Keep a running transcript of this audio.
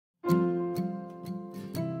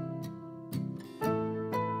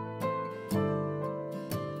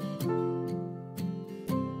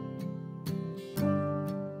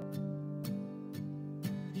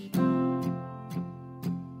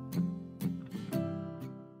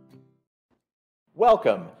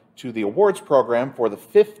Welcome to the awards program for the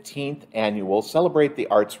 15th annual Celebrate the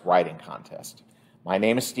Arts Writing Contest. My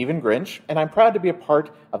name is Stephen Grinch, and I'm proud to be a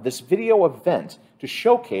part of this video event to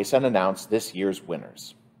showcase and announce this year's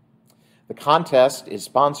winners. The contest is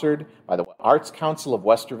sponsored by the Arts Council of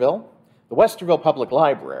Westerville, the Westerville Public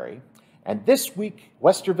Library, and This Week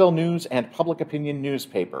Westerville News and Public Opinion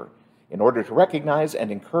newspaper, in order to recognize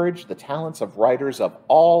and encourage the talents of writers of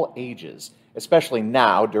all ages, especially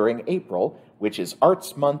now during April, which is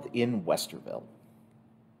Arts Month in Westerville.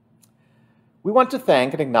 We want to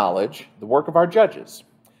thank and acknowledge the work of our judges,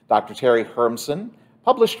 Dr. Terry Hermsen,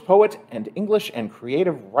 published poet and English and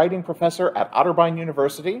creative writing professor at Otterbein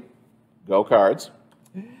University, go Cards,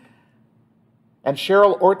 and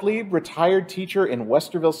Cheryl Ortlieb, retired teacher in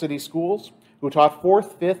Westerville City Schools, who taught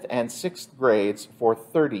 4th, 5th, and 6th grades for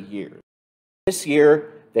 30 years. This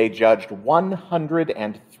year, they judged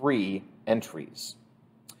 103 entries.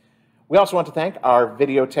 We also want to thank our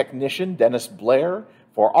video technician, Dennis Blair,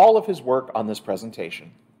 for all of his work on this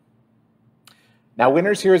presentation. Now,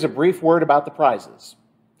 winners, here is a brief word about the prizes.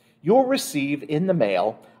 You'll receive in the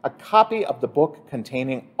mail a copy of the book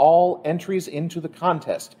containing all entries into the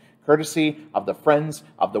contest, courtesy of the Friends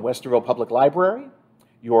of the Westerville Public Library,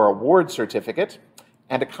 your award certificate,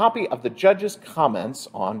 and a copy of the judges' comments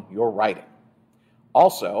on your writing.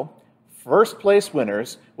 Also, first place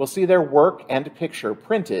winners will see their work and picture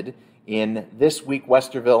printed in This Week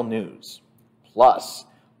Westerville News. Plus,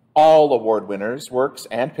 all award winners' works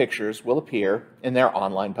and pictures will appear in their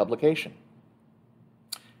online publication.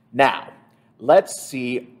 Now, let's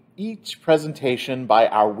see each presentation by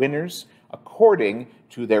our winners according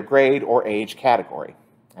to their grade or age category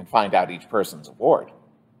and find out each person's award.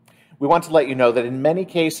 We want to let you know that in many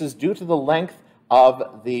cases, due to the length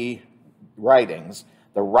of the writings,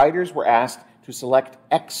 the writers were asked to select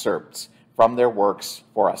excerpts from their works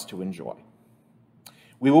for us to enjoy.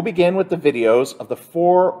 We will begin with the videos of the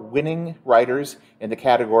 4 winning writers in the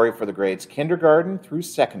category for the grades kindergarten through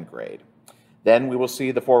 2nd grade. Then we will see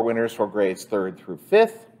the 4 winners for grades 3rd through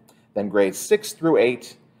 5th, then grades 6 through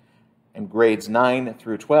 8, and grades 9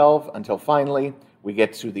 through 12, until finally we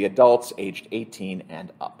get to the adults aged 18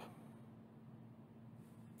 and up.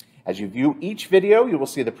 As you view each video, you will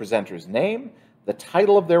see the presenter's name, the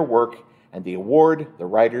title of their work, and the award the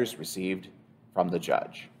writers received from the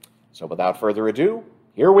judge. So without further ado,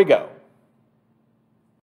 here we go.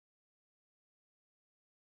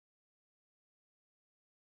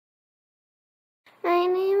 My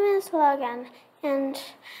name is Logan, and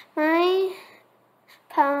my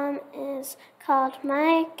poem is called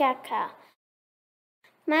My Gecko.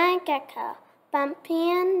 My gecko,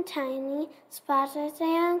 bumpy and tiny, spotted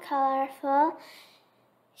and colorful.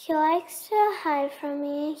 He likes to hide from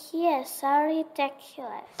me. He is so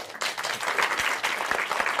ridiculous.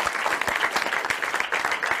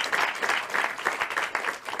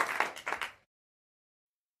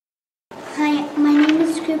 Hi, my name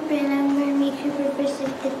is Cooper, and I'm going to make Cooper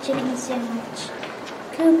versus the chicken sandwich.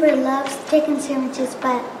 Cooper loves chicken sandwiches,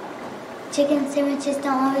 but chicken sandwiches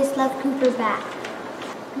don't always love Cooper back.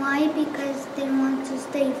 Why? Because they want to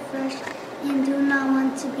stay fresh and do not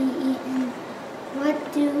want to be eaten.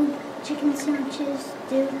 What do chicken sandwiches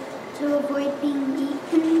do to avoid being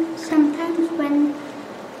eaten? Sometimes when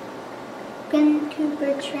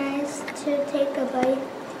Cooper tries to take a bite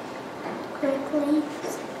quickly,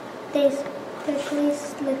 they quickly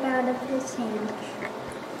slip out of his hand.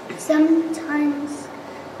 Sometimes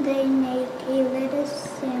they make a lettuce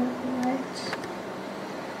sandwich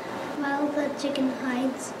while the chicken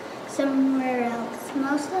hides somewhere else.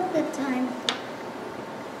 Most of the time,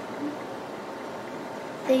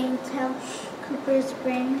 they tell Cooper's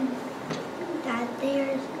brain that they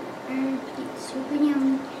are super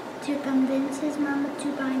yummy to convince his mama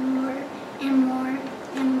to buy more and more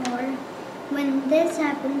and more. When this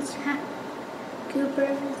happens,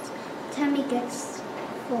 Cooper's tummy gets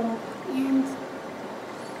full and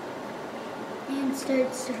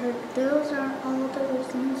starts to hurt. Those are all the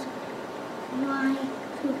reasons why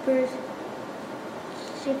Cooper's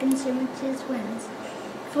chicken sandwiches wins.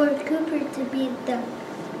 For Cooper to beat the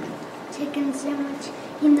chicken sandwich,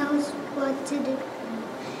 he knows what to do.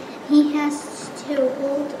 He has to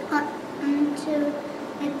hold onto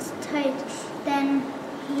it tight. Then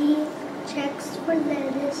he checks for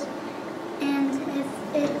lettuce, and if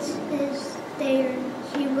it is there,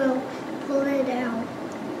 he will pull it out.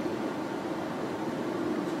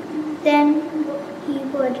 Then he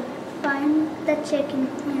would find the chicken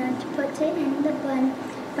and put it in the bun.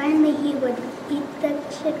 Finally, he would eat the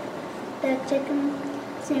chicken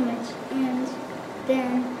sandwich and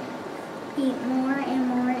then eat more and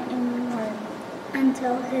more and more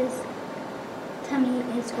until his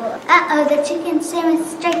tummy is full. Uh-oh, the chicken sandwich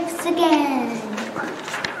strikes again.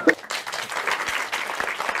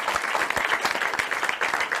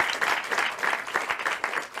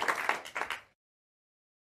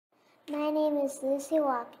 My name is Lucy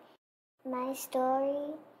Walk. My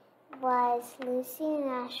story was Lucy and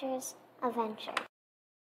Asher's adventure.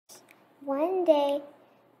 One day,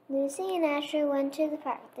 Lucy and Asher went to the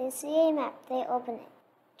park. They see a map. They open it.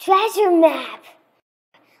 Treasure map!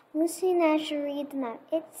 Lucy and Asher read the map.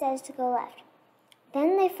 It says to go left.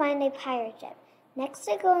 Then they find a pirate ship. Next,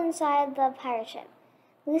 they go inside the pirate ship.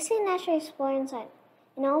 Lucy and Asher explore inside.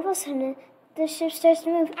 And all of a sudden, the ship starts to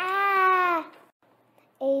move. Ah!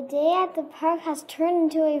 A day at the park has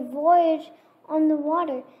turned into a voyage on the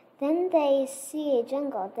water. Then they see a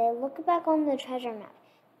jungle. They look back on the treasure map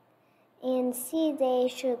and see they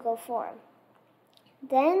should go forward.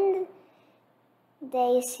 Then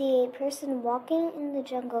they see a person walking in the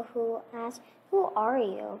jungle who asks, "Who are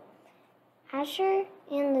you?" Asher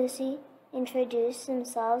and Lucy introduce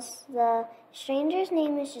themselves. The stranger's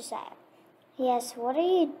name is Josiah. He asks, "What are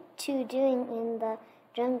you two doing in the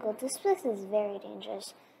jungle? This place is very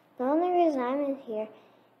dangerous. The only reason I'm in here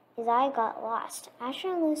is I got lost."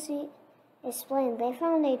 Asher and Lucy explained they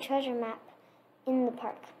found a treasure map in the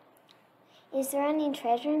park. "Is there any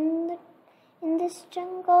treasure in this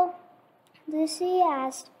jungle?" Lucy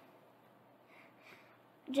asked.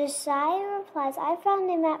 Josiah replies, "I found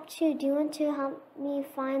a map too. Do you want to help me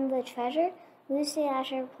find the treasure?" Lucy and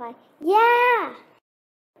Asher replied, "Yeah!"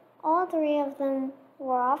 All three of them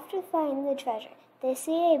were off to find the treasure. They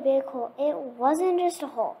see a big hole. It wasn't just a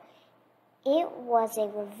hole. It was a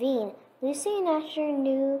ravine. Lucy and Asher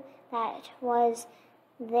knew that was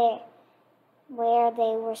there where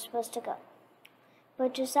they were supposed to go.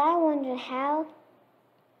 But Josiah wondered how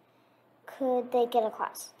could they get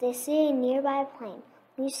across. They see a nearby plane.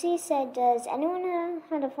 Lucy said, "Does anyone know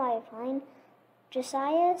how to fly a plane?"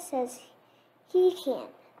 Josiah says he can.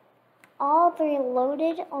 All three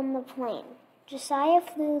loaded on the plane. Josiah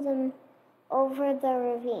flew them over the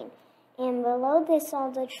ravine, and below they saw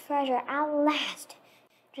the treasure at last.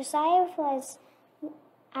 Josiah flies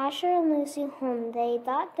Asher and Lucy home. They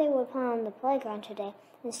thought they would play on the playground today.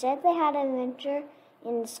 Instead, they had an adventure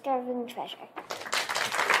in discovering treasure.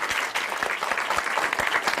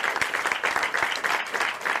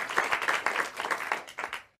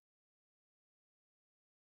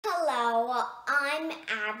 Hello, I'm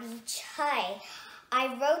Abby Chai. I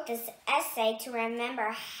wrote this essay to remember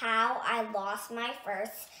how I lost my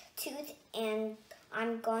first tooth, and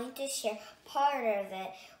I'm going to share part of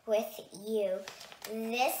it with you.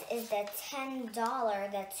 This is the $10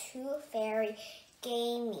 the Tooth Fairy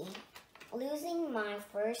gave me. Losing my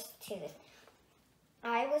first tooth.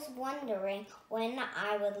 I was wondering when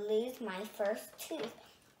I would lose my first tooth.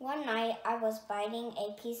 One night, I was biting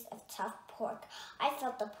a piece of tough pork. I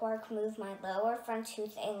felt the pork move my lower front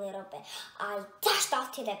tooth a little bit. I dashed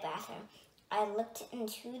off to the bathroom. I looked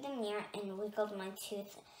into the mirror and wiggled my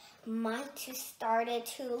tooth. My tooth started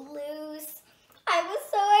to lose. I was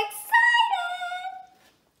so excited!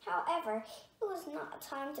 However, it was not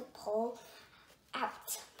time to pull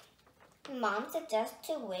out. Mom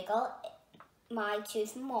suggested to wiggle my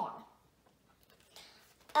tooth more.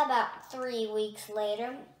 About 3 weeks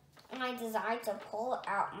later, I decided to pull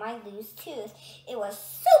out my loose tooth. It was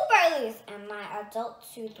super loose and my adult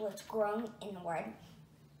tooth was growing inward.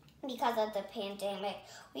 Because of the pandemic,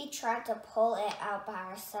 we tried to pull it out by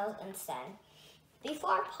ourselves instead.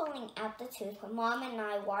 Before pulling out the tooth, Mom and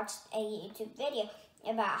I watched a YouTube video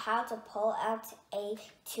about how to pull out a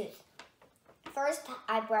tooth. First,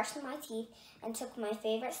 I brushed my teeth and took my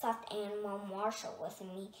favorite stuffed animal, Marshall, with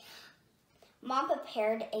me. Mom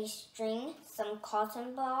prepared a string, some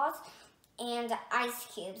cotton balls, and ice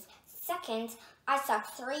cubes. Second, I stuck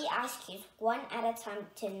 3 ice cubes, one at a time,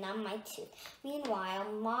 to numb my tooth. Meanwhile,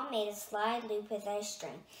 Mom made a slide loop with a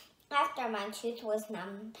string. After my tooth was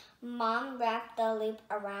numb, Mom wrapped the loop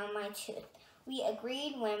around my tooth. We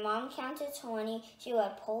agreed when Mom counted 20, she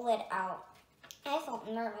would pull it out. I felt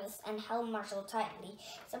nervous and held Marshall tightly.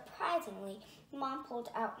 Surprisingly, Mom pulled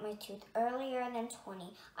out my tooth earlier than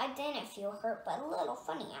 20. I didn't feel hurt, but a little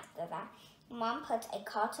funny after that. Mom put a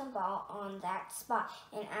cotton ball on that spot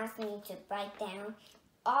and asked me to bite down.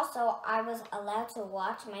 Also, I was allowed to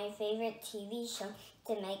watch my favorite TV show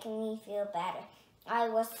to make me feel better. I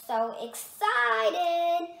was so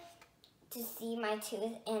excited to see my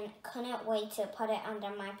tooth and couldn't wait to put it under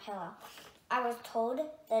my pillow. I was told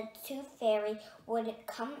the Tooth Fairy would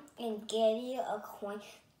come and give you a coin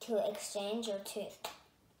to exchange your tooth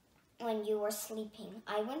when you were sleeping.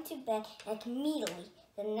 I went to bed and immediately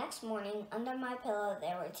The next morning, under my pillow,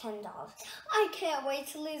 there were $10. I can't wait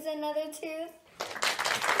to lose another tooth.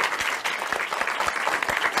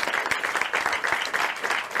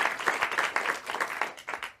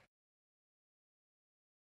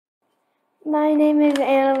 My name is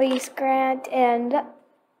Annalise Grant, and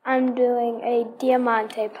I'm doing a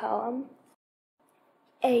Diamante poem.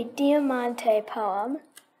 A Diamante poem.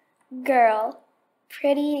 Girl,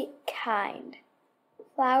 pretty, kind.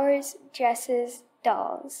 Flowers, dresses,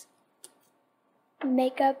 dolls.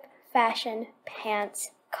 Makeup, fashion,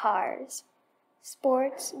 pants, cars.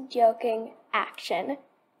 Sports, joking, action.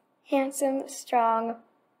 Handsome, strong,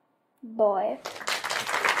 boy.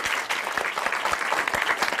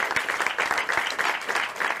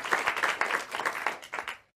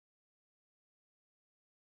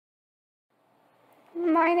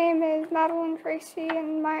 My name is Madeline Tracy,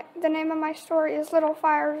 and the name of my story is Little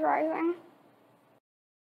Fires Rising.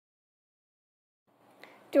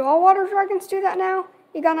 Do all water dragons do that now?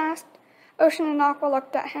 Egon asked. Ocean and Aqua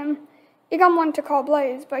looked at him. Egon wanted to call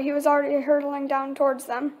Blaze, but he was already hurtling down towards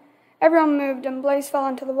them. Everyone moved, and Blaze fell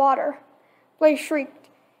into the water. Blaze shrieked.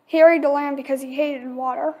 He hurried to land because he hated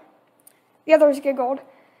water. The others giggled.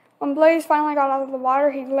 When Blaze finally got out of the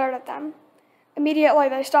water, he glared at them. Immediately,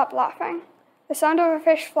 they stopped laughing. The sound of a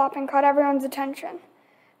fish flopping caught everyone's attention.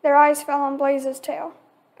 Their eyes fell on Blaze's tail.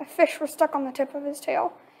 A fish was stuck on the tip of his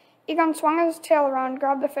tail. Egon swung his tail around,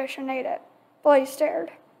 grabbed the fish, and ate it. Blaze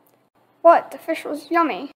stared. What? The fish was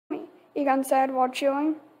yummy, Egon said while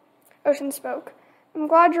chewing. Ocean spoke. I'm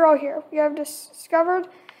glad you're all here. We have discovered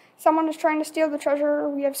someone is trying to steal the treasure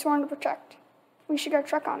we have sworn to protect. We should go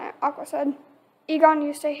check on it, Aqua said. Egon,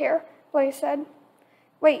 you stay here, Blaze said.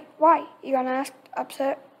 Wait, why? Egon asked,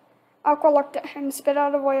 upset. Aqua looked at him, spit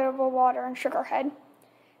out a wave of water, and shook her head.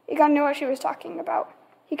 Egon knew what she was talking about.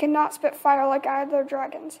 He could not spit fire like either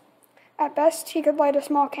dragons. At best, he could light a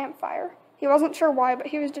small campfire. He wasn't sure why, but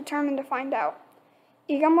he was determined to find out.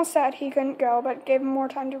 Egon was sad he couldn't go, but gave him more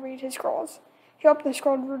time to read his scrolls. He hoped the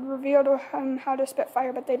scroll would reveal to him how to spit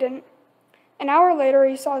fire, but they didn't. An hour later,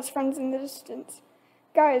 he saw his friends in the distance.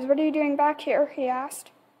 Guys, what are you doing back here? He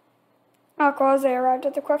asked. Aqua, as they arrived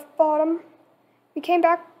at the cliff bottom. We came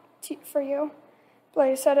back for you,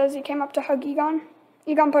 Blaze said as he came up to hug Egon.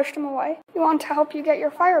 Egon pushed him away. We want to help you get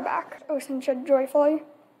your fire back, Ocean said joyfully.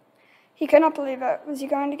 He could not believe it. Was he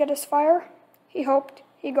going to get his fire? He hoped.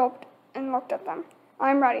 He gulped and looked at them.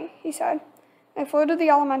 I'm ready, he said. They flew to the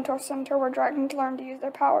elemental center where dragons learned to use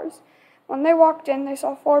their powers. When they walked in, they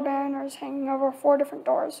saw 4 banners hanging over 4 different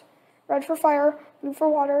doors. Red for fire, blue for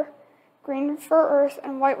water, green for earth,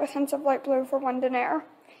 and white with hints of light blue for wind and air.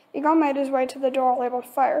 Egon made his way to the door labeled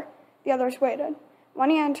fire. The others waited.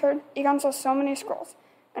 When he entered, Egon saw so many scrolls.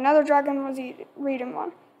 Another dragon was reading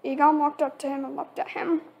one. Egon walked up to him and looked at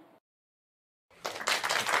him.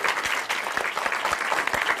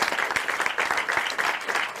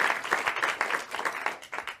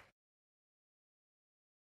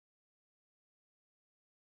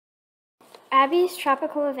 Abby's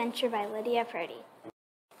Tropical Adventure by Lydia Purdy.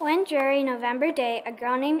 One dreary November day, a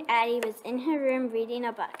girl named Addie was in her room reading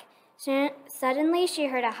a book. Suddenly, she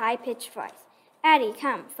heard a high-pitched voice. Addie,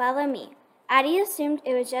 come, follow me. Addie assumed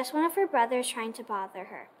it was just one of her brothers trying to bother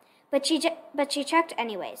her. But she checked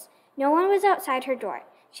anyways. No one was outside her door.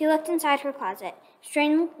 She looked inside her closet.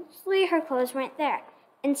 Strangely, her clothes weren't there.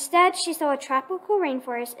 Instead, she saw a tropical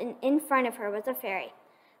rainforest, and in front of her was a fairy.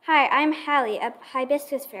 Hi, I'm Hallie, a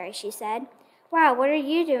hibiscus fairy, she said. Wow, what are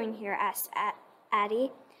you doing here? Asked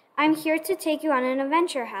Addie. I'm here to take you on an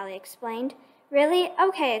adventure, Hallie explained. Really?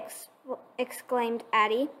 Okay, exclaimed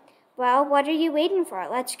Addie. Well, what are you waiting for?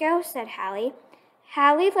 Let's go, said Hallie.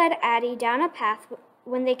 Hallie led Addie down a path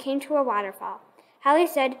when they came to a waterfall. Hallie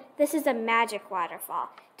said, This is a magic waterfall.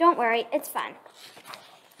 Don't worry, it's fun.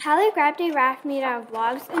 Hallie grabbed a raft made out of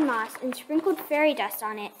logs and moss and sprinkled fairy dust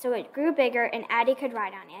on it so it grew bigger and Addie could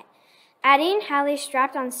ride on it. Addie and Hallie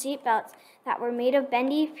strapped on seat belts that were made of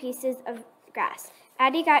bendy pieces of grass.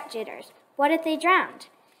 Addie got jitters. What if they drowned?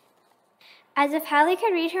 As if Hallie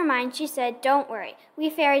could read her mind, she said, Don't worry. We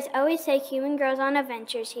fairies always take human girls on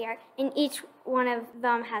adventures here, and each one of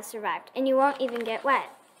them has survived, and you won't even get wet.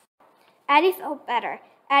 Addie felt better.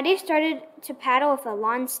 Addie started to paddle with a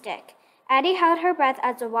long stick. Addie held her breath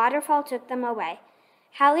as the waterfall took them away.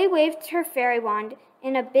 Hallie waved her fairy wand,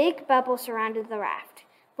 and a big bubble surrounded the raft.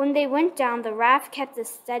 When they went down, the raft kept a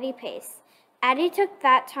steady pace. Addie took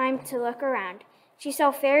that time to look around. She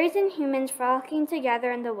saw fairies and humans frolicking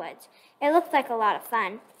together in the woods. It looked like a lot of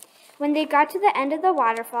fun. When they got to the end of the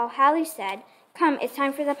waterfall, Hallie said, Come, it's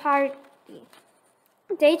time for the party.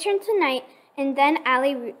 Day turned to night, and then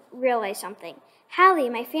Allie realized something. Hallie,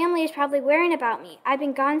 my family is probably worrying about me. I've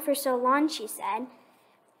been gone for so long, she said.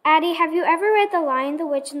 Addie, have you ever read The Lion, the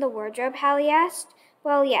Witch, and the Wardrobe? Hallie asked.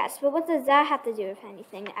 Well, yes, but what does that have to do with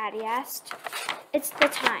anything? Addie asked. It's the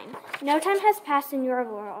time. No time has passed in your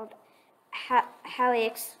world, Hallie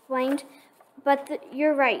explained. But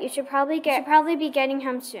you're right. You should probably be getting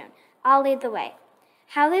home soon. I'll lead the way.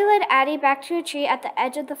 Hallie led Addie back to a tree at the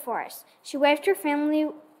edge of the forest. She waved her family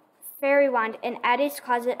fairy wand, and Addie's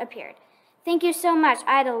closet appeared. Thank you so much.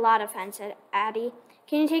 I had a lot of fun, said Addie.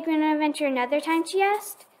 Can you take me on an adventure another time, she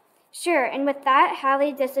asked. Sure, and with that,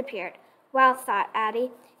 Hallie disappeared. Well, thought Addie.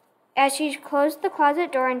 As she closed the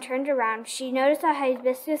closet door and turned around, she noticed a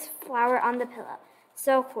hibiscus flower on the pillow.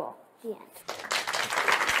 So cool. The end.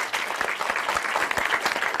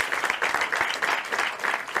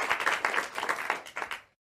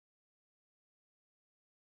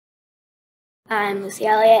 I'm Lucy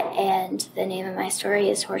Elliott, and the name of my story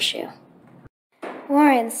is Horseshoe.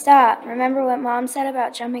 Warren, stop. Remember what Mom said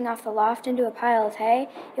about jumping off the loft into a pile of hay?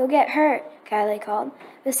 You'll get hurt, Kylie called.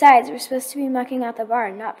 Besides, we're supposed to be mucking out the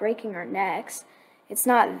barn, not breaking our necks. It's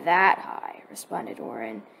not that high, responded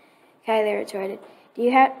Warren. Kylie retorted,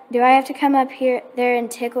 Do I have to come up there and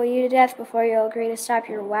tickle you to death before you'll agree to stop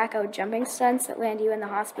your wacko jumping stunts that land you in the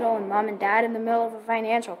hospital and Mom and Dad in the middle of a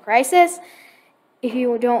financial crisis? If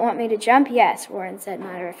you don't want me to jump, yes, Warren said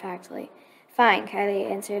matter-of-factly. Fine,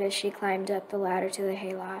 Kylie answered as she climbed up the ladder to the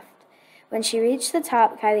hayloft. When she reached the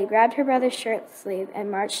top, Kylie grabbed her brother's shirt sleeve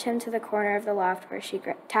and marched him to the corner of the loft where she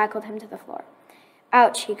tackled him to the floor.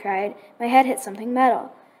 Ouch, he cried. My head hit something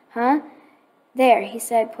metal. Huh? There, he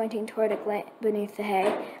said, pointing toward a glint beneath the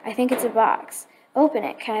hay. I think it's a box. Open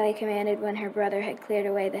it, Kylie commanded when her brother had cleared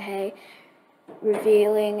away the hay,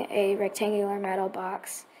 revealing a rectangular metal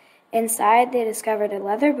box. Inside, they discovered a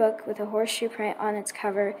leather book with a horseshoe print on its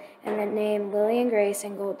cover and the name Lily and Grace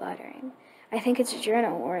in gold lettering. I think it's a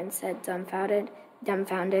journal, Warren said, dumbfounded.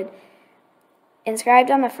 Inscribed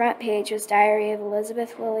on the front page was Diary of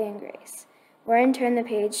Elizabeth, Lily, and Grace. Warren turned the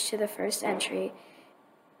page to the first entry.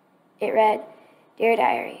 It read, Dear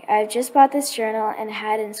Diary, I have just bought this journal and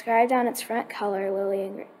had inscribed on its front cover, Lily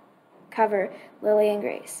and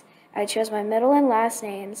Grace. I chose my middle and last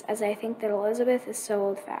names as I think that Elizabeth is so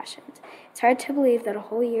old-fashioned. It's hard to believe that a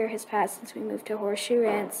whole year has passed since we moved to Horseshoe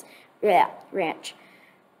Ranch.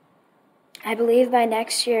 I believe by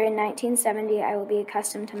next year in 1970 I will be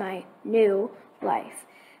accustomed to my new life.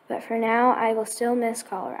 But for now, I will still miss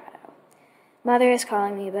Colorado. Mother is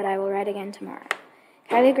calling me, but I will write again tomorrow.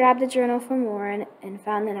 Kylie grabbed the journal from Warren and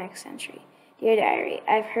found the next entry. Dear Diary,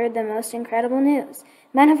 I've heard the most incredible news.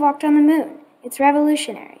 Men have walked on the moon. It's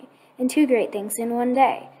revolutionary. And 2 great things in one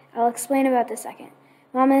day. I'll explain about the second.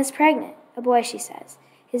 Mama is pregnant. A boy, she says.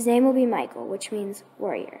 His name will be Michael, which means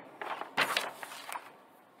warrior.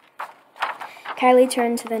 Kylie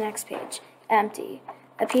turned to the next page. Empty.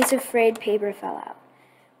 A piece of frayed paper fell out.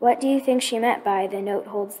 What do you think she meant by the note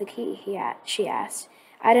holds the key? She asked.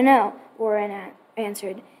 I don't know, Warren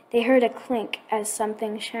answered. They heard a clink as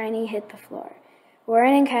something shiny hit the floor.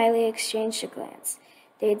 Warren and Kylie exchanged a glance.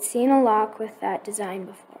 They had seen a lock with that design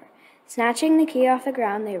before. Snatching the key off the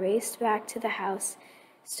ground, they raced back to the house.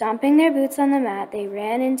 Stomping their boots on the mat, they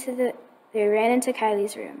ran into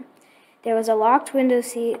Kylie's room. There was a locked window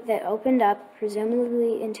seat that opened up,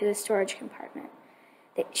 presumably into a storage compartment.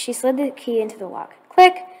 She slid the key into the lock.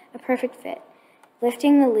 Click! A perfect fit.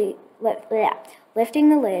 Lifting the lid,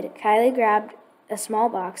 Kylie grabbed a small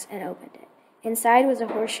box and opened it. Inside was a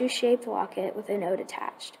horseshoe-shaped locket with a note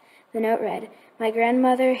attached. The note read, My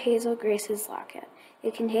grandmother Hazel Grace's locket.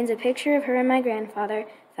 It contains a picture of her and my grandfather,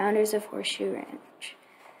 founders of Horseshoe Ranch.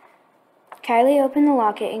 Kylie opened the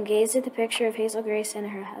locket and gazed at the picture of Hazel Grace and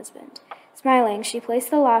her husband. Smiling, she placed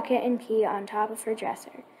the locket and key on top of her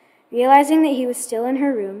dresser. Realizing that he was still in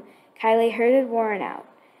her room, Kylie herded Warren out.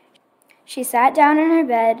 She sat down in her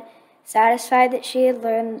bed, satisfied that she had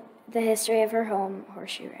learned the history of her home,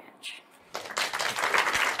 Horseshoe Ranch.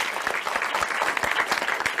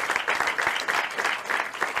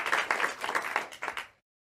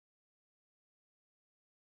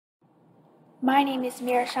 My name is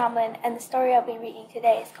Mira Shamlin, and the story I'll be reading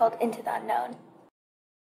today is called Into the Unknown.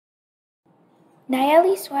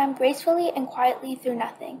 Nayeli swam gracefully and quietly through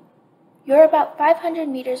nothing. You're about 500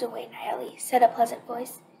 meters away, Nayeli, said a pleasant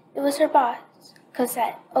voice. It was her boss,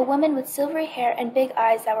 Cosette, a woman with silvery hair and big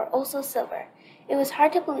eyes that were also silver. It was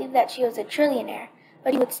hard to believe that she was a trillionaire,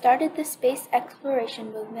 but he had started the space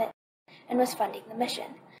exploration movement and was funding the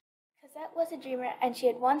mission. Cosette was a dreamer, and she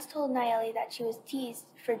had once told Nayeli that she was teased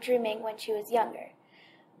for dreaming when she was younger.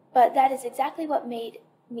 But that is exactly what made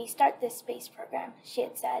me start this space program, she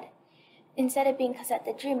had said. Instead of being Cosette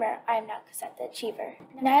the dreamer, I am now Cosette the achiever.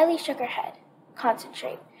 Natalie shook her head.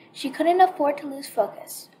 Concentrate. She couldn't afford to lose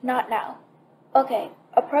focus. Not now. Okay,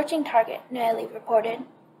 approaching target, Natalie reported.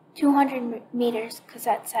 200 meters,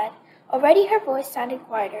 Cosette said. Already her voice sounded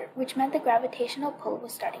quieter, which meant the gravitational pull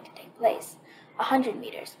was starting to take place. 100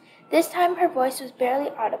 meters. This time her voice was barely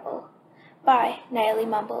audible. Bye, Natalie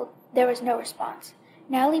mumbled. There was no response.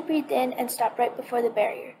 Natalie breathed in and stopped right before the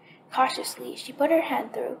barrier. Cautiously, she put her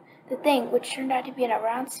hand through. The thing, which turned out to be in a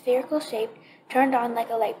round spherical shape, turned on like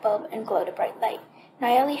a light bulb and glowed a bright light.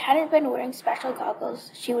 Natalie hadn't been wearing special goggles.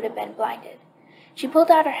 She would have been blinded. She pulled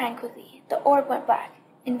out her hand quickly. The orb went black,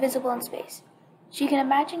 invisible in space. She could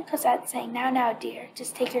imagine Cosette saying, Now, dear,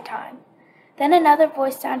 just take your time. Then another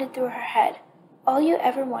voice sounded through her head. All you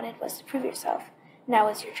ever wanted was to prove yourself. Now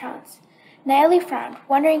is your chance. Natalie frowned,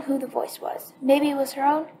 wondering who the voice was. Maybe it was her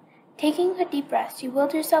own? Taking a deep breath, she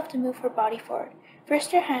willed herself to move her body forward.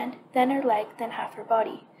 First her hand, then her leg, then half her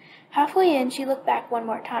body. Halfway in, she looked back one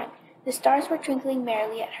more time. The stars were twinkling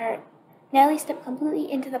merrily at her. Natalie stepped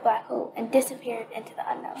completely into the black hole and disappeared into the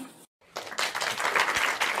unknown.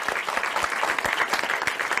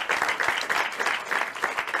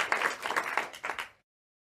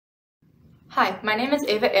 Hi, my name is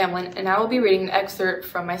Ava Amlin, and I will be reading an excerpt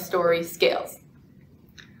from my story, Scales.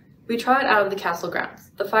 We trotted out of the castle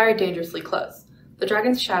grounds, the fire dangerously close. The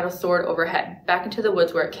dragon's shadow soared overhead, back into the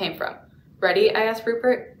woods where it came from. Ready? I asked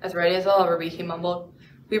Rupert. As ready as I'll ever be, he mumbled.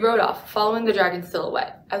 We rode off, following the dragon's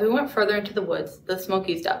silhouette. As we went further into the woods, the smoke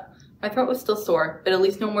eased up. My throat was still sore, but at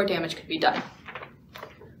least no more damage could be done.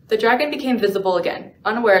 The dragon became visible again,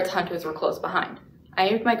 unaware its hunters were close behind. I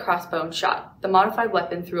aimed my crossbow and shot. The modified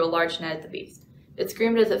weapon threw a large net at the beast. It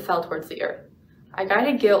screamed as it fell towards the earth. I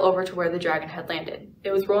guided Gale over to where the dragon had landed.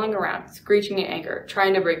 It was rolling around, screeching in anger,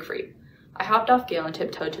 trying to break free. I hopped off Gale and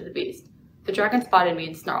tiptoed to the beast. The dragon spotted me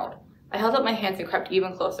and snarled. I held up my hands and crept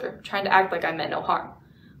even closer, trying to act like I meant no harm.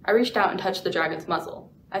 I reached out and touched the dragon's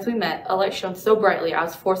muzzle. As we met, a light shone so brightly I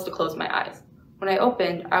was forced to close my eyes. When I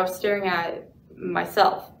opened, I was staring at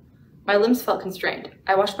myself. My limbs felt constrained.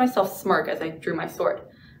 I watched myself smirk as I drew my sword.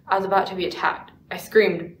 I was about to be attacked. I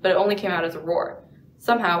screamed, but it only came out as a roar.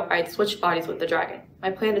 Somehow, I had switched bodies with the dragon. My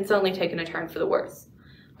plan had suddenly taken a turn for the worse.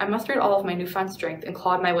 I mustered all of my newfound strength and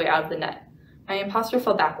clawed my way out of the net. My imposter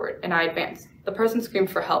fell backward, and I advanced. The person screamed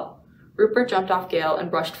for help. Rupert jumped off Gale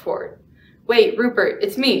and rushed forward. Wait, Rupert,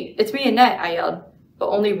 it's me, Annette, I yelled, but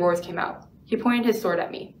only roars came out. He pointed his sword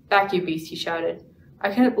at me. Back, you beast, he shouted. I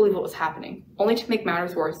couldn't believe what was happening. Only to make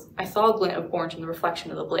matters worse, I saw a glint of orange in the reflection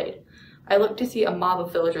of the blade. I looked to see a mob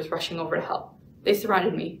of villagers rushing over to help. They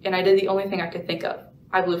surrounded me, and I did the only thing I could think of.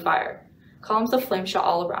 I blew fire. Columns of flame shot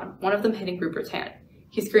all around, one of them hitting Rupert's hand.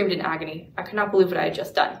 He screamed in agony. I could not believe what I had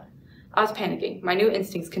just done. I was panicking, my new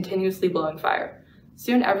instincts continuously blowing fire.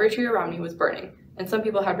 Soon every tree around me was burning, and some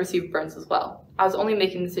people had received burns as well. I was only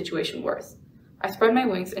making the situation worse. I spread my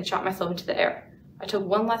wings and shot myself into the air. I took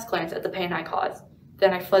one last glance at the pain I caused.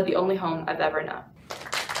 Then I fled the only home I've ever known.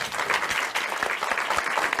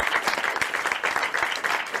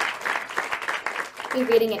 I'll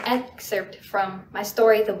be reading an excerpt from my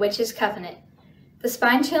story, The Witch's Covenant. The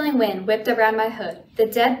spine-chilling wind whipped around my hood. The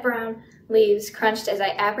dead brown leaves crunched as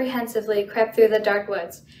I apprehensively crept through the dark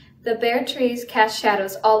woods. The bare trees cast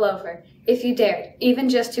shadows all over. If you dared, even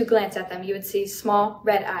just to glance at them, you would see small,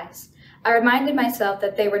 red eyes. I reminded myself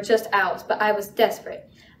that they were just owls, but I was desperate.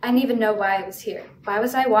 I didn't even know why I was here. Why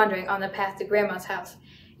was I wandering on the path to Grandma's house?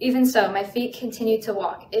 Even so, my feet continued to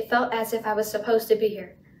walk. It felt as if I was supposed to be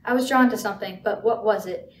here. I was drawn to something, but what was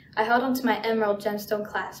it? I held onto my emerald gemstone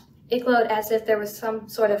clasp. It glowed as if there was some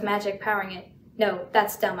sort of magic powering it. No,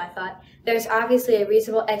 that's dumb, I thought. There's obviously a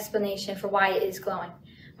reasonable explanation for why it is glowing.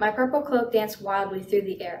 My purple cloak danced wildly through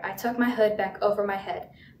the air. I took my hood back over my head.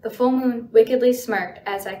 The full moon wickedly smirked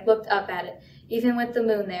as I looked up at it. Even with the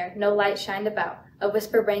moon there, no light shined about. A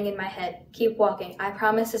whisper rang in my head. Keep walking. I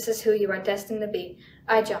promise this is who you are destined to be.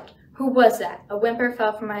 I jumped. Who was that? A whimper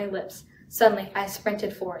fell from my lips. Suddenly, I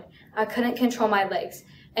sprinted forward. I couldn't control my legs.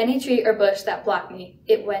 Any tree or bush that blocked me,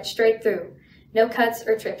 it went straight through. No cuts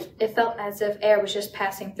or trips. It felt as if air was just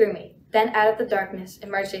passing through me. Then out of the darkness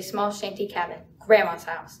emerged a small shanty cabin. Grandma's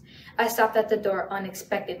house. I stopped at the door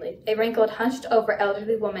unexpectedly. A wrinkled, hunched-over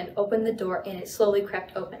elderly woman opened the door and it slowly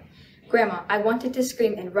crept open. Grandma, I wanted to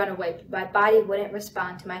scream and run away, but my body wouldn't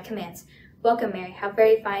respond to my commands. Welcome, Mary. How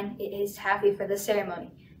very fine it is to have you for the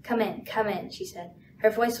ceremony. Come in, she said. Her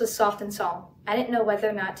voice was soft and solemn. I didn't know whether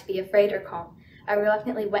or not to be afraid or calm. I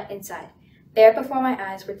reluctantly went inside. There before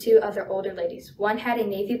my eyes were two other older ladies. One had a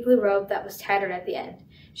navy blue robe that was tattered at the end.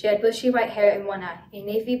 She had bushy white hair in one eye. A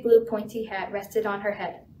navy blue pointy hat rested on her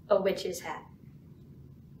head. A witch's hat.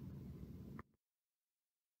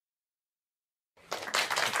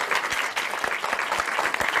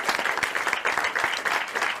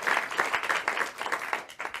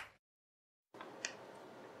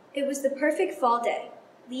 It was the perfect fall day,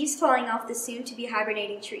 leaves falling off the soon-to-be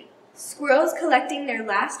hibernating tree, squirrels collecting their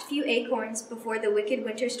last few acorns before the wicked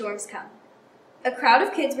winter storms come. A crowd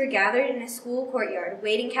of kids were gathered in a school courtyard,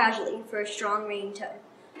 waiting casually for a strong rain tone,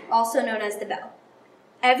 also known as the bell.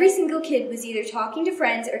 Every single kid was either talking to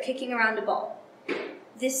friends or kicking around a ball.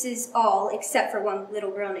 This is all except for one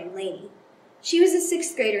little girl named Lainey. She was a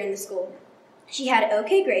 6th grader in the school. She had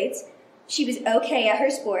okay grades, she was okay at her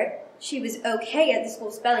sport, she was okay at the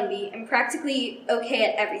school spelling bee, and practically okay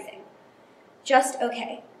at everything. Just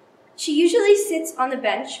okay. She usually sits on the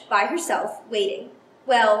bench by herself, waiting.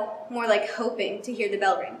 Well, more like hoping to hear the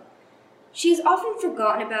bell ring. She is often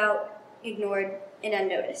forgotten about, ignored, and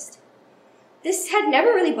unnoticed. This had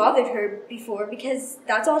never really bothered her before because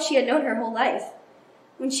that's all she had known her whole life.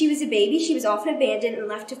 When she was a baby, she was often abandoned and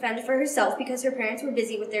left to fend for herself because her parents were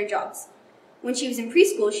busy with their jobs. When she was in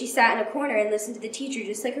preschool, she sat in a corner and listened to the teacher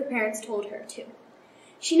just like her parents told her to.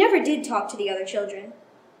 She never did talk to the other children.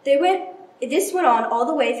 This went on all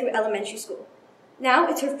the way through elementary school. Now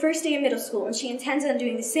it's her first day in middle school, and she intends on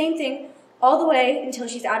doing the same thing all the way until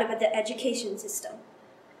she's out of the education system.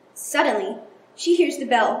 Suddenly, she hears the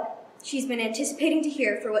bell she's been anticipating to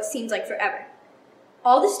hear for what seems like forever.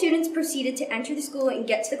 All the students proceeded to enter the school and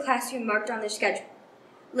get to the classroom marked on their schedule.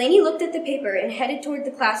 Lainey looked at the paper and headed toward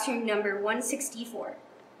the classroom number 164.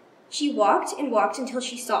 She walked and walked until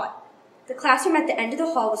she saw it. The classroom at the end of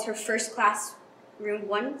the hall was her first class, room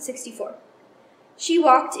 164. She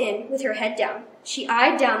walked in with her head down. She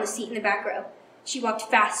eyed down the seat in the back row. She walked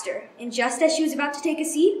faster, and just as she was about to take a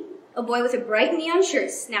seat, a boy with a bright neon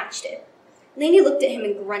shirt snatched it. Lainey looked at him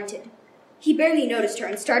and grunted. He barely noticed her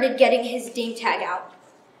and started getting his name tag out.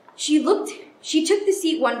 She took the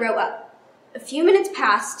seat 1 row up. A few minutes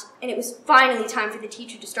passed, and it was finally time for the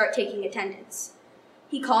teacher to start taking attendance.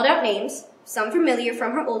 He called out names, some familiar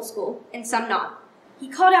from her old school, and some not. He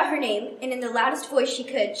called out her name, and in the loudest voice she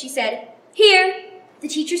could, she said, "Here!" The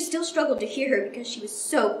teacher still struggled to hear her because she was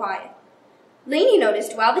so quiet. Lainey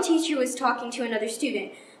noticed while the teacher was talking to another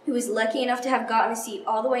student who was lucky enough to have gotten a seat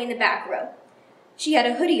all the way in the back row. She had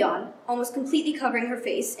a hoodie on, almost completely covering her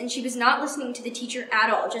face, and she was not listening to the teacher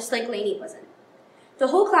at all, just like Lainey wasn't. The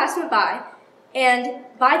whole class went by, and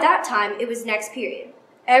by that time, it was next period.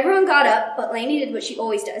 Everyone got up, but Lainey did what she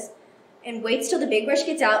always does, and waits till the big rush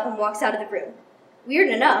gets out and walks out of the room. Weird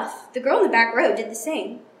enough, the girl in the back row did the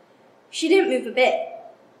same. She didn't move a bit.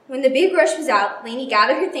 When the big rush was out, Lainey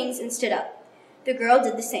gathered her things and stood up. The girl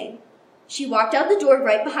did the same. She walked out the door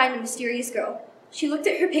right behind the mysterious girl. She looked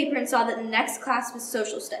at her paper and saw that the next class was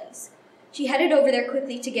social studies. She headed over there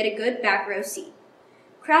quickly to get a good back row seat.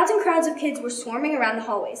 Crowds and crowds of kids were swarming around the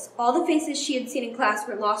hallways. All the faces she had seen in class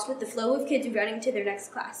were lost with the flow of kids running to their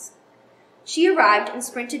next class. She arrived and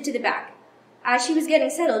sprinted to the back. As she was getting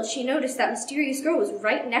settled, she noticed that mysterious girl was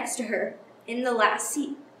right next to her in the last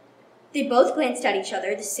seat. They both glanced at each other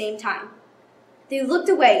at the same time. They looked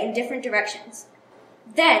away in different directions.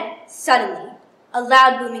 Then, suddenly, a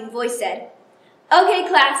loud booming voice said, "Okay,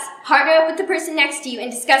 class, partner up with the person next to you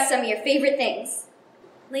and discuss some of your favorite things."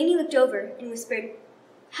 Lainey looked over and whispered,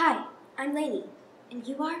 "Hi, I'm Lainey. And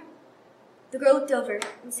you are?" The girl looked over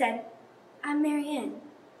and said, "I'm Marianne."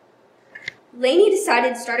 Lainey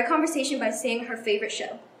decided to start a conversation by saying her favorite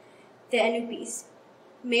show, The Anupis.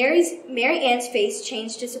 Mary Ann's face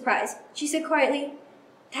changed to surprise. She said quietly,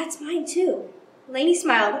 "That's mine too." Lainey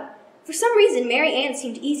smiled. For some reason, Mary Ann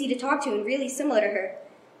seemed easy to talk to and really similar to her.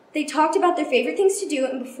 They talked about their favorite things to do,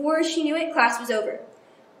 and before she knew it, class was over.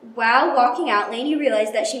 While walking out, Lainey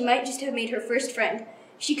realized that she might just have made her first friend.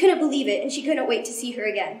 She couldn't believe it, and she couldn't wait to see her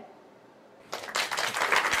again.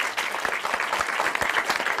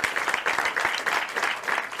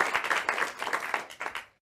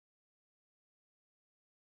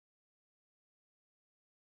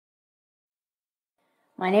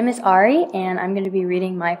 My name is Ari, and I'm going to be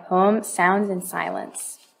reading my poem, Sounds in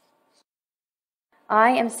Silence.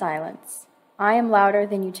 I am silence. I am louder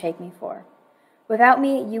than you take me for. Without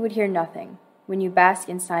me, you would hear nothing. When you bask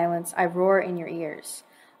in silence, I roar in your ears.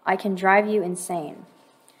 I can drive you insane.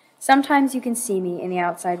 Sometimes you can see me in the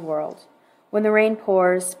outside world. When the rain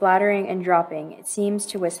pours, splattering and dropping, it seems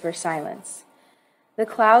to whisper silence. The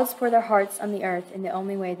clouds pour their hearts on the earth in the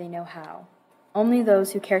only way they know how. Only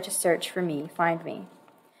those who care to search for me find me.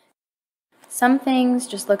 Some things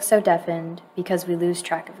just look so deafened because we lose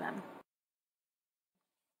track of them.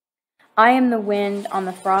 I am the wind on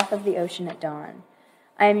the froth of the ocean at dawn.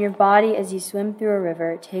 I am your body as you swim through a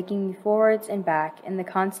river, taking you forwards and back in the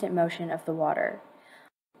constant motion of the water.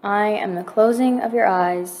 I am the closing of your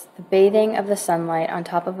eyes, the bathing of the sunlight on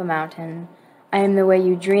top of a mountain. I am the way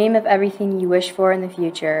you dream of everything you wish for in the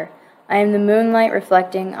future. I am the moonlight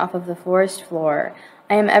reflecting off of the forest floor.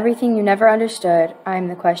 I am everything you never understood. I am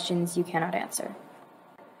the questions you cannot answer.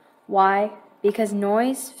 Why? Because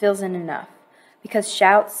noise fills in enough. Because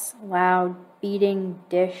shouts, loud, beating,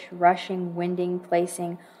 dish, rushing, winding,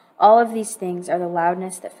 placing, all of these things are the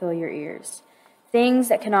loudness that fill your ears. Things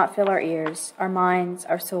that cannot fill our ears, our minds,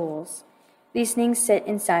 our souls. These things sit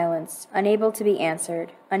in silence, unable to be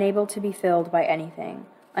answered, unable to be filled by anything,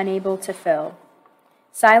 unable to fill.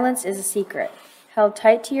 Silence is a secret, held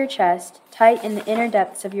tight to your chest, tight in the inner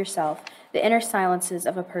depths of yourself, the inner silences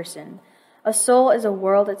of a person. A soul is a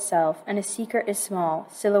world itself, and a secret is small,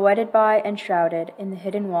 silhouetted by and shrouded in the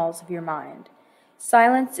hidden walls of your mind.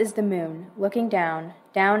 Silence is the moon, looking down,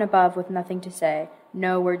 down above with nothing to say,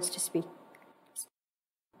 no words to speak.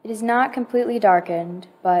 It is not completely darkened,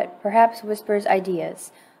 but perhaps whispers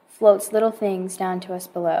ideas, floats little things down to us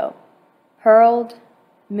below. Pearled,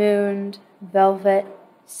 mooned, velvet,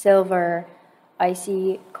 silver,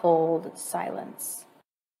 icy, cold silence.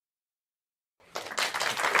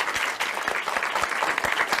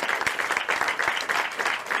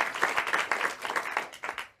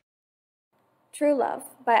 True Love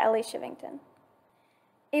by Ellie Shivington.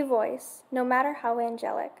 A voice, no matter how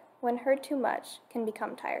angelic, when heard too much, can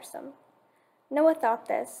become tiresome. Noah thought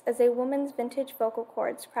this as a woman's vintage vocal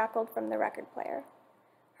cords crackled from the record player.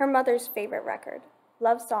 Her mother's favorite record,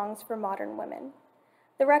 Love Songs for Modern Women.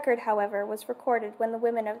 The record, however, was recorded when the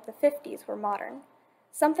women of the 50s were modern.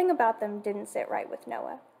 Something about them didn't sit right with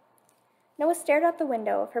Noah. Noah stared out the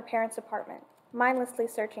window of her parents' apartment, mindlessly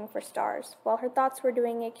searching for stars, while her thoughts were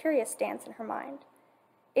doing a curious dance in her mind.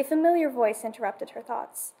 A familiar voice interrupted her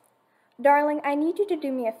thoughts. "Darling, I need you to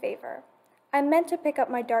do me a favor. I meant to pick up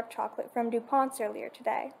my dark chocolate from DuPont's earlier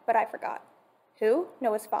today, but I forgot." "Who?"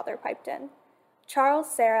 Noah's father piped in.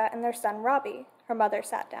 "Charles, Sarah, and their son Robbie." Her mother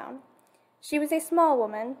sat down. She was a small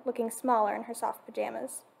woman, looking smaller in her soft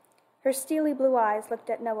pajamas. Her steely blue eyes looked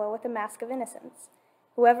at Noah with a mask of innocence.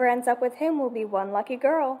 "Whoever ends up with him will be one lucky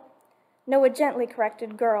girl." Noah gently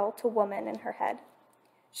corrected girl to woman in her head.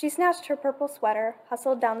 She snatched her purple sweater,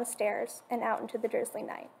 hustled down the stairs, and out into the drizzly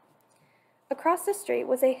night. Across the street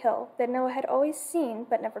was a hill that Noah had always seen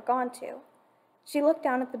but never gone to. She looked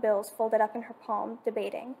down at the bills folded up in her palm,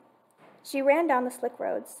 debating. She ran down the slick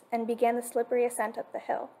roads and began the slippery ascent up the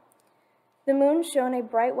hill. The moon shone a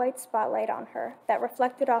bright white spotlight on her that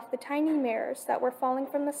reflected off the tiny mirrors that were falling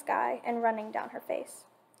from the sky and running down her face.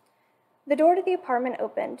 The door to the apartment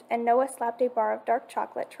opened, and Noah slapped a bar of dark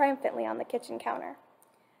chocolate triumphantly on the kitchen counter.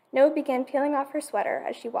 Noah began peeling off her sweater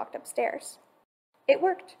as she walked upstairs. It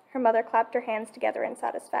worked. Her mother clapped her hands together in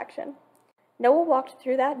satisfaction. Noah walked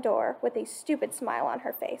through that door with a stupid smile on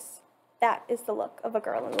her face. That is the look of a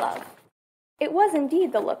girl in love. It was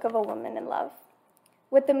indeed the look of a woman in love.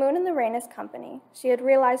 With the moon and the rain as company, she had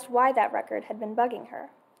realized why that record had been bugging her.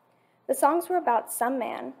 The songs were about some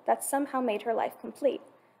man that somehow made her life complete,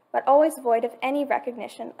 but always void of any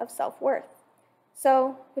recognition of self-worth.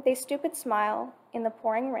 So, with a stupid smile in the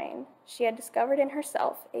pouring rain, she had discovered in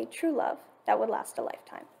herself a true love that would last a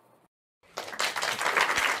lifetime.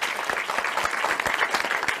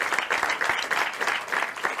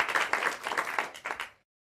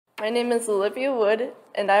 My name is Olivia Wood,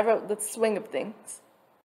 and I wrote The Swing of Things.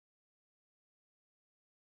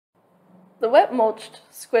 The wet mulch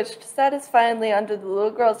squished satisfyingly under the little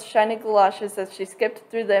girl's shiny galoshes as she skipped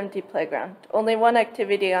through the empty playground, only one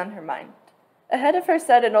activity on her mind. Ahead of her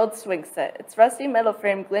sat an old swing set, its rusty metal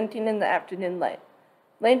frame glinting in the afternoon light.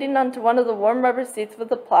 Landing onto one of the warm rubber seats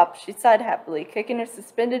with a plop, she sighed happily, kicking her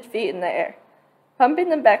suspended feet in the air. Pumping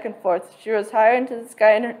them back and forth, she rose higher into the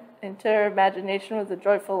sky and into her imagination with a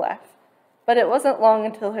joyful laugh. But it wasn't long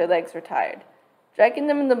until her legs were tired. Dragging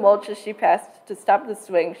them in the mulch as she passed to stop the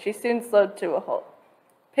swing, she soon slowed to a halt.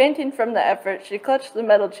 Panting from the effort, she clutched the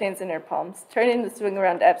metal chains in her palms, turning the swing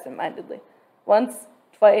around absent-mindedly. Once,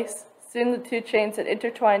 twice, soon the two chains had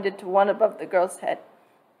intertwined into one above the girl's head.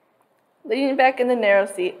 Leaning back in the narrow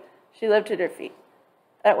seat, she lifted her feet.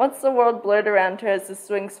 At once the world blurred around her as the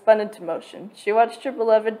swing spun into motion. She watched her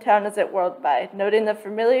beloved town as it whirled by, noting the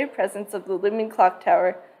familiar presence of the looming clock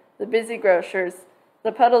tower, the busy grocers,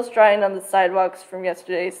 the puddles drying on the sidewalks from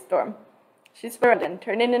yesterday's storm. She spun in,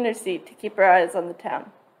 turning in her seat to keep her eyes on the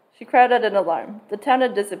town. She cried out in alarm. The town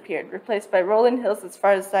had disappeared, replaced by rolling hills as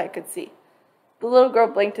far as the eye could see. The little girl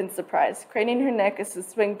blinked in surprise, craning her neck as the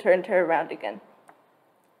swing turned her around again.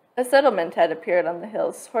 A settlement had appeared on the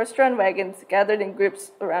hills, horse-drawn wagons gathered in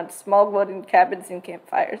groups around small wooden cabins and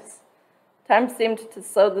campfires. Time seemed to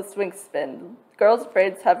slow the swing's spin, the girl's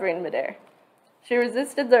braids hovering midair. She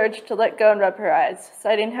resisted the urge to let go and rub her eyes,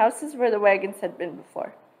 sighting houses where the wagons had been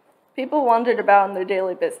before. People wandered about in their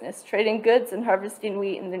daily business, trading goods and harvesting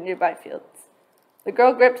wheat in the nearby fields. The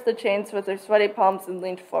girl gripped the chains with her sweaty palms and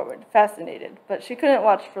leaned forward, fascinated, but she couldn't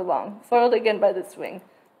watch for long, foiled again by the swing,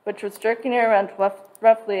 which was jerking her around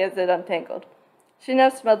roughly as it untangled. She now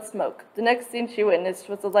smelled smoke. The next thing she witnessed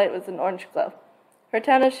was a light with an orange glow. Her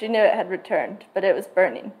town as she knew it had returned, but it was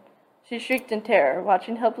burning. She shrieked in terror,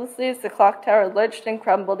 watching helplessly as the clock tower lurched and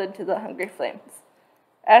crumbled into the hungry flames.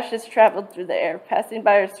 Ashes traveled through the air, passing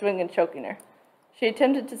by her swing and choking her. She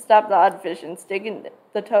attempted to stop the odd visions, digging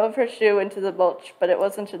the toe of her shoe into the mulch, but it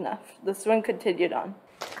wasn't enough. The swing continued on.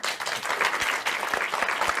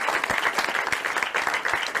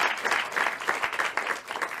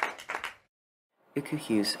 Uku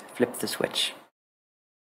Hughes flipped the switch.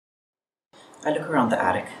 I look around the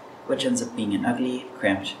attic, which ends up being an ugly,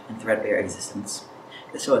 cramped, and threadbare existence,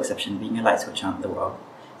 the sole exception being a light switch on the wall,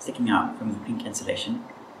 sticking out from the pink insulation.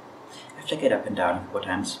 I flick it up and down a couple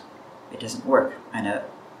times. It doesn't work, I know.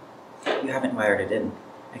 You haven't wired it in,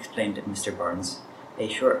 explained Mr. Barnes, a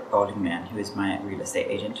short, balding man who is my real estate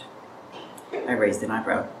agent. I raised an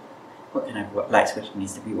eyebrow. What kind of light switch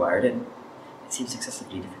needs to be wired in? It seems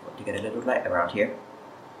excessively difficult to get a little light around here.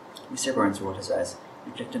 Mr. Barnes rolled his eyes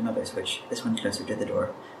and flicked another switch, this one closer to the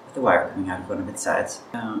door, with the wire coming out of one of its sides.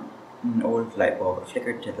 An old light bulb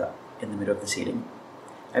flickered in the middle of the ceiling.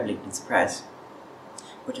 I blinked in surprise.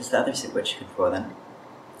 What does the other switch control then?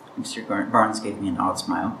 Mr. Barnes gave me an odd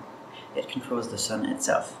smile. It controls the sun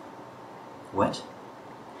itself. What?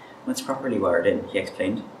 Once properly wired in, he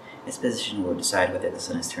explained, its position will decide whether the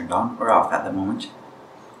sun is turned on or off at the moment.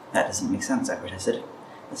 That doesn't make sense, I protested.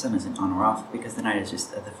 The sun isn't on or off because the night is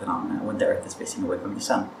just the phenomena when the Earth is facing away from the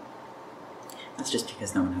sun. That's just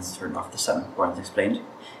because no one has turned off the sun, Barnes explained.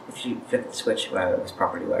 If you flip the switch while it was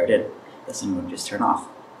properly wired in, the sun would just turn off.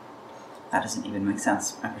 That doesn't even make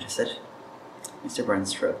sense, I protested. Mr.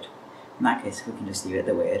 Barnes shrugged. In that case, we can just leave it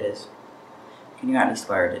the way it is. Can you at least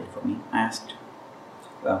wire it in for me? I asked.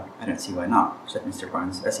 Well, I don't see why not, said Mr.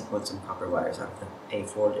 Barnes as he pulled some copper wires out of the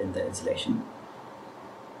A-fold in the insulation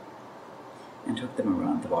and hooked them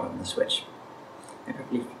around the bottom of the switch. I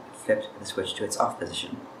quickly flipped the switch to its off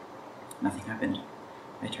position. Nothing happened.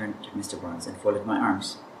 I turned to Mr. Barnes and folded my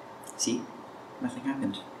arms. See? Nothing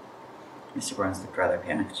happened. Mr. Barnes looked rather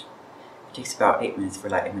panicked. It takes about 8 minutes for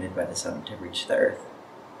light emitted by the sun to reach the Earth.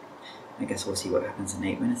 I guess we'll see what happens in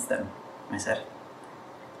 8 minutes then, I said.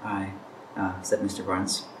 Said Mr.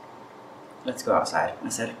 Barnes. Let's go outside, I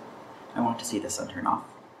said. I want to see the sun turn off.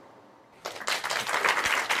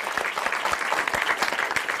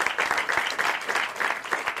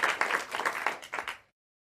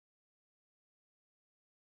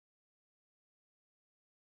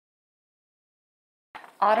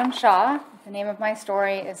 Autumn Shaw, the name of my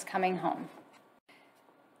story is Coming Home.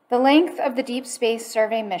 The length of the Deep Space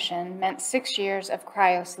Survey mission meant 6 years of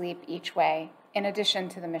cryosleep each way, in addition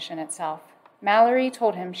to the mission itself. Mallory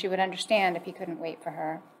told him she would understand if he couldn't wait for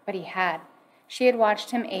her, but he had. She had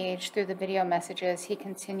watched him age through the video messages he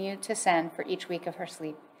continued to send for each week of her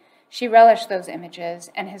sleep. She relished those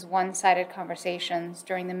images and his one-sided conversations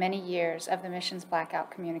during the many years of the mission's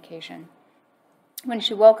blackout communication. When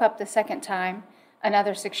she woke up the second time,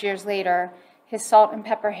 another 6 years later, his salt and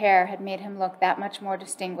pepper hair had made him look that much more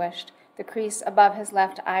distinguished. The crease above his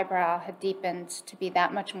left eyebrow had deepened to be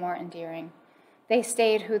that much more endearing. They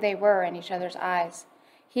stayed who they were in each other's eyes.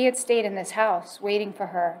 He had stayed in this house, waiting for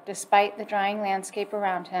her, despite the drying landscape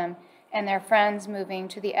around him and their friends moving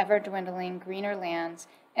to the ever-dwindling greener lands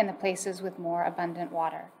and the places with more abundant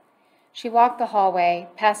water. She walked the hallway,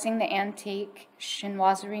 passing the antique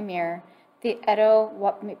chinoiserie mirror, the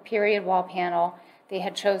Edo period wall panel they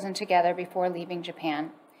had chosen together before leaving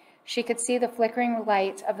Japan. She could see the flickering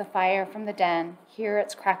light of the fire from the den, hear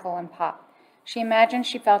its crackle and pop. She imagined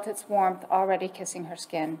she felt its warmth already kissing her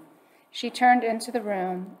skin. She turned into the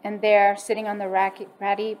room, and there, sitting on the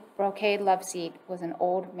ratty brocade love seat, was an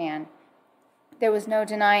old man. There was no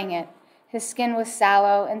denying it. His skin was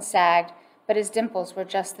sallow and sagged, but his dimples were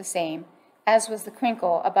just the same, as was the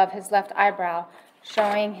crinkle above his left eyebrow,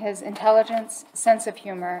 showing his intelligence, sense of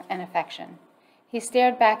humor, and affection. He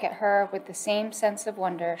stared back at her with the same sense of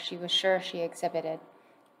wonder she was sure she exhibited.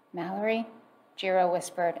 "Mallory?" Jiro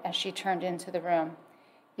whispered as she turned into the room.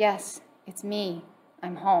 "Yes, it's me.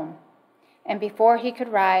 I'm home." And before he could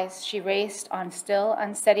rise, she raced on still,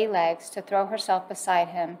 unsteady legs to throw herself beside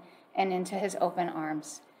him and into his open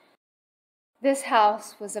arms. This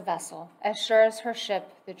house was a vessel, as sure as her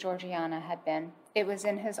ship, the Georgiana, had been. It was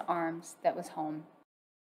in his arms that was home.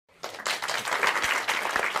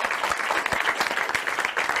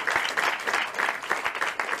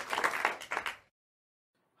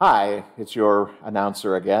 Hi, it's your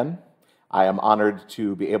announcer again. I am honored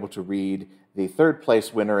to be able to read the third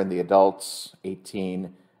place winner in the adults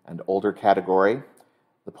 18 and older category.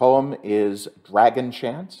 The poem is Dragon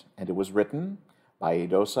Chant, and it was written by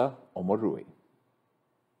Idosa Omorui.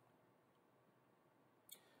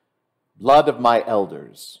 Blood of my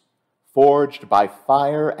elders, forged by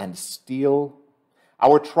fire and steel,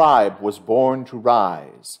 our tribe was born to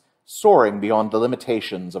rise, soaring beyond the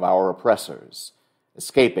limitations of our oppressors,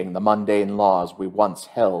 escaping the mundane laws we once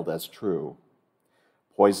held as true.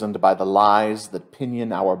 Poisoned by the lies that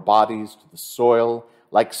pinion our bodies to the soil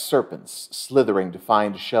like serpents slithering to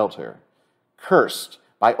find shelter, cursed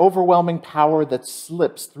by overwhelming power that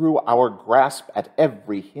slips through our grasp at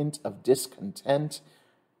every hint of discontent,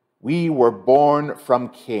 we were born from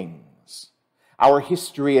kings, our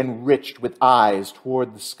history enriched with eyes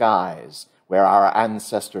toward the skies where our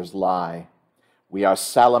ancestors lie. We are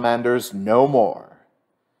salamanders no more.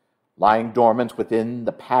 Lying dormant within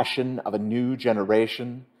the passion of a new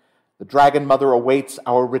generation, the Dragon Mother awaits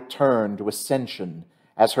our return to ascension,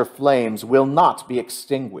 as her flames will not be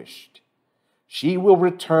extinguished. She will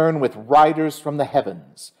return with riders from the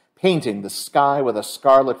heavens, painting the sky with a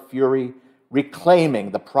scarlet fury,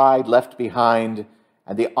 reclaiming the pride left behind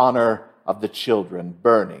and the honor of the children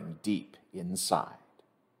burning deep inside.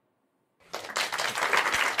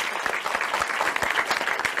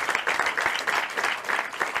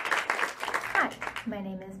 Hi, my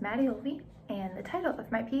name is Maddie Olvey, and the title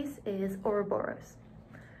of my piece is Ouroboros.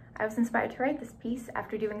 I was inspired to write this piece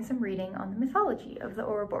after doing some reading on the mythology of the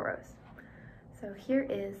Ouroboros. So here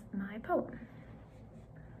is my poem.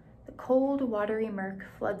 The cold, watery murk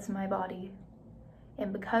floods my body,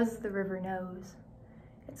 and because the river knows,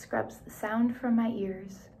 it scrubs the sound from my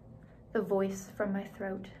ears, the voice from my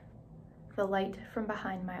throat, the light from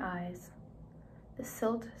behind my eyes. The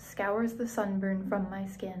silt scours the sunburn from my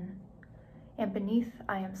skin, and beneath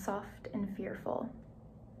I am soft and fearful.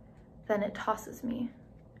 Then it tosses me,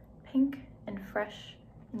 pink and fresh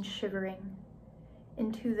and shivering,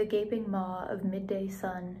 into the gaping maw of midday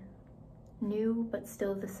sun, new but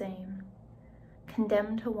still the same,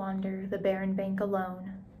 condemned to wander the barren bank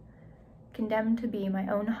alone, condemned to be my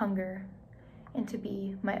own hunger and to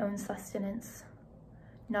be my own sustenance.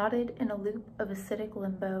 Knotted in a loop of acidic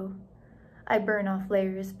limbo, I burn off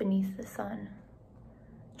layers beneath the sun,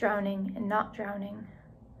 drowning and not drowning,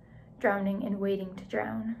 drowning and waiting to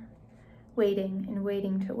drown, waiting and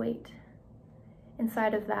waiting to wait.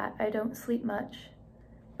 Inside of that, I don't sleep much,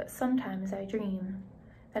 but sometimes I dream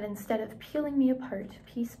that instead of peeling me apart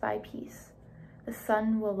piece by piece, the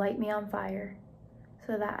sun will light me on fire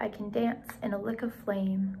so that I can dance in a lick of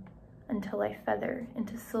flame until I feather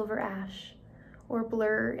into silver ash or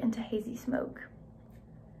blur into hazy smoke.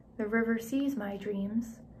 The river sees my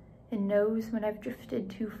dreams and knows when I've drifted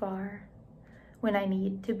too far, when I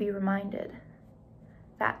need to be reminded.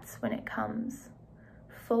 That's when it comes,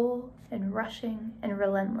 full and rushing and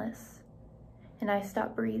relentless, and I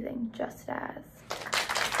stop breathing just as.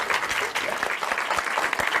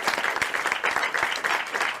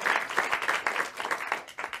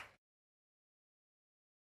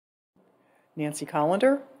 Nancy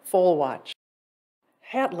Collender, Foal Watch.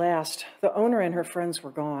 At last, the owner and her friends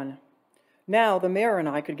were gone. Now the mayor and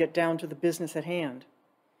I could get down to the business at hand.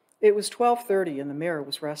 It was 12:30 and the mayor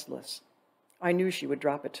was restless. I knew she would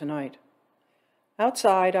drop it tonight.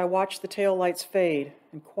 Outside, I watched the tail lights fade,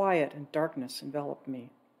 and quiet and darkness enveloped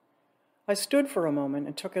me. I stood for a moment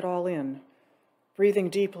and took it all in, breathing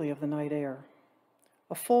deeply of the night air.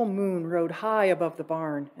 A full moon rode high above the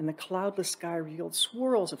barn, and the cloudless sky revealed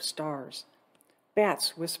swirls of stars.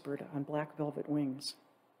 Bats whispered on black velvet wings.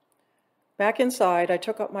 Back inside, I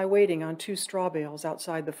took up my waiting on 2 straw bales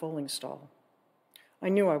outside the foaling stall. I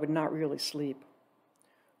knew I would not really sleep.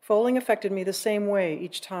 Foaling affected me the same way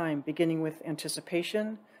each time, beginning with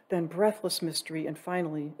anticipation, then breathless mystery, and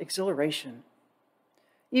finally exhilaration.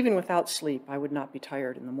 Even without sleep, I would not be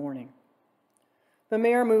tired in the morning. The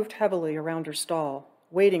mare moved heavily around her stall,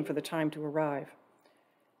 waiting for the time to arrive.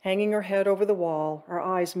 Hanging her head over the wall, our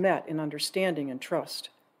eyes met in understanding and trust.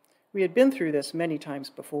 We had been through this many times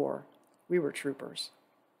before. We were troopers.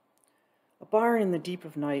 A barn in the deep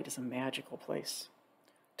of night is a magical place.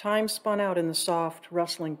 Time spun out in the soft,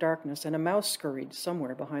 rustling darkness, and a mouse scurried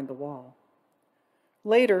somewhere behind the wall.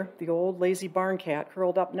 Later, the old lazy barn cat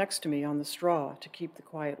curled up next to me on the straw to keep the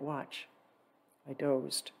quiet watch. I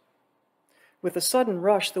dozed. With a sudden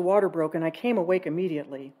rush, the water broke, and I came awake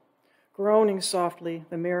immediately. Groaning softly,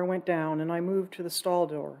 the mare went down, and I moved to the stall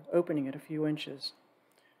door, opening it a few inches.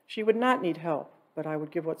 She would not need help, but I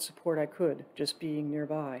would give what support I could, just being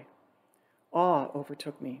nearby. Awe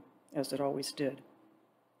overtook me, as it always did.